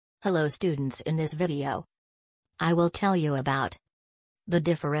Hello students, in this video I will tell you about the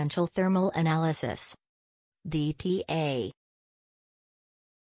differential thermal analysis, dtA.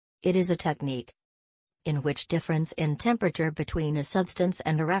 It is a technique in which difference in temperature between a substance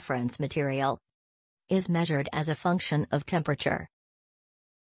and a reference material is measured as a function of temperature.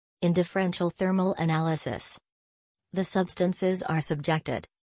 In differential thermal analysis, the substances are subjected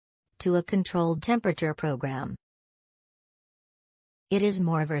to a controlled temperature program. It is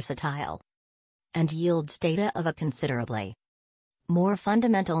more versatile and yields data of a considerably more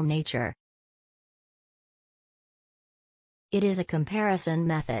fundamental nature. It is a comparison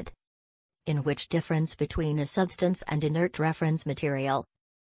method in which difference between a substance and inert reference material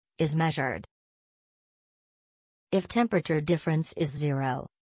is measured. If temperature difference is zero,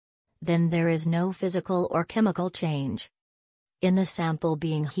 then there is no physical or chemical change in the sample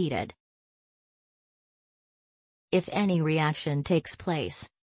being heated. If any reaction takes place,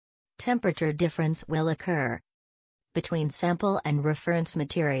 temperature difference will occur between sample and reference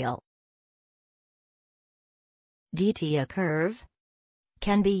material. dtA curve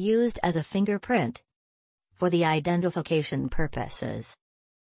can be used as a fingerprint for the identification purposes.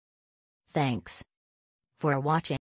 Thanks for watching.